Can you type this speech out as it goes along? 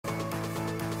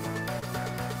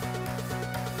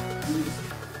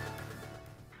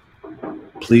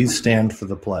Please stand for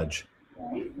the pledge.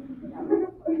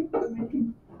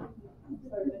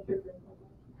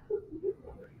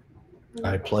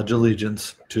 I pledge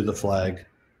allegiance to the flag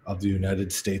of the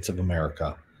United States of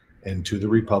America and to the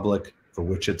republic for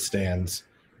which it stands,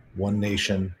 one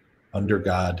nation, under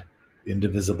God,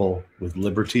 indivisible, with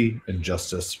liberty and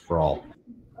justice for all.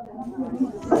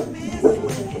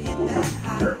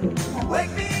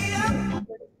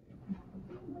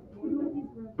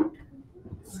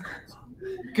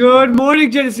 Good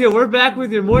morning, Geneseo. We're back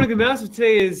with your morning announcement.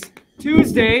 Today is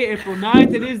Tuesday, April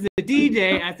 9th. It is the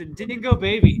D-Day at the Dingo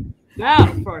Baby. Now,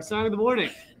 for our song of the morning.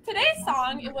 Today's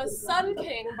song, it was Sun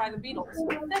King by the Beatles.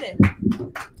 Fit it.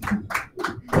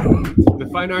 The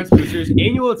Fine Arts Boosters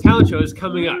annual talent show is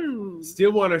coming up.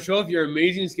 Still want to show off your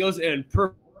amazing skills and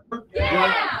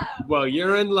well,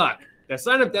 you're in luck. The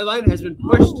sign-up deadline has been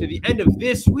pushed to the end of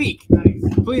this week.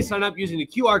 Please sign up using the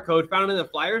QR code found in the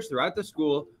flyers throughout the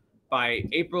school by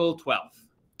April 12th.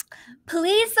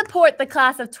 Please support the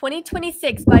class of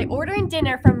 2026 by ordering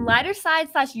dinner from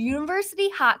Lighter-Side/University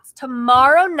Hots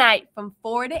tomorrow night from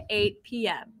 4 to 8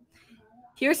 p.m.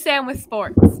 Here's Sam with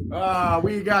sports.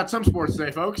 We got some sports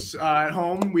today, folks. At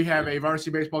home, we have a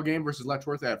varsity baseball game versus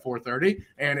Letchworth at 4:30,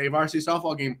 and a varsity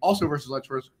softball game also versus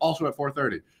Letchworth, also at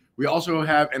 4:30. We also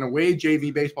have an away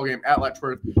JV baseball game at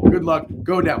Letchworth. Good luck.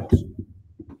 Go Devils.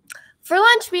 For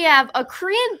lunch, we have a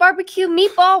Korean barbecue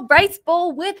meatball rice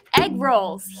bowl with egg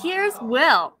rolls. Here's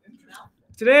Will.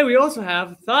 Today, we also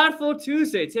have Thoughtful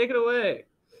Tuesday. Take it away.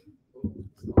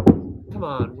 Come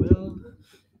on, Will.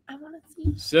 I want to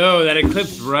see. So, that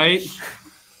eclipse, right?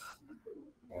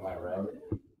 Am I right?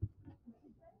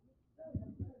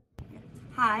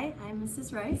 Hi, I'm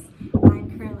Mrs. Rice.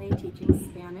 I'm currently teaching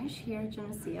Spanish here at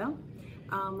Geneseo.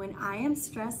 When I am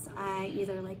stressed, I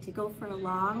either like to go for a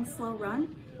long, slow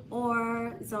run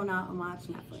or zone out and watch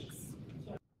Netflix.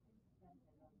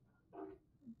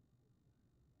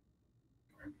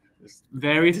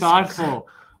 Very thoughtful.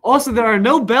 Also, there are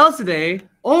no bells today.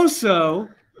 Also,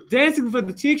 dancing for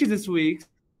the teachers this week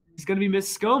is going to be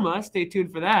Miss Scoma. Stay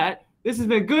tuned for that. This has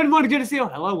been Good Morning Geneseo.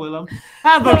 Hello, Willem.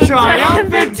 Have a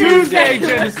triumphant Tuesday,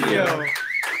 Geneseo.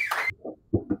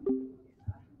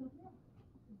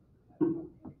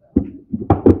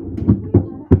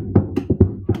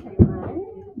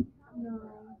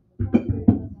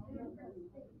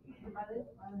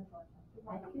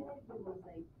 No.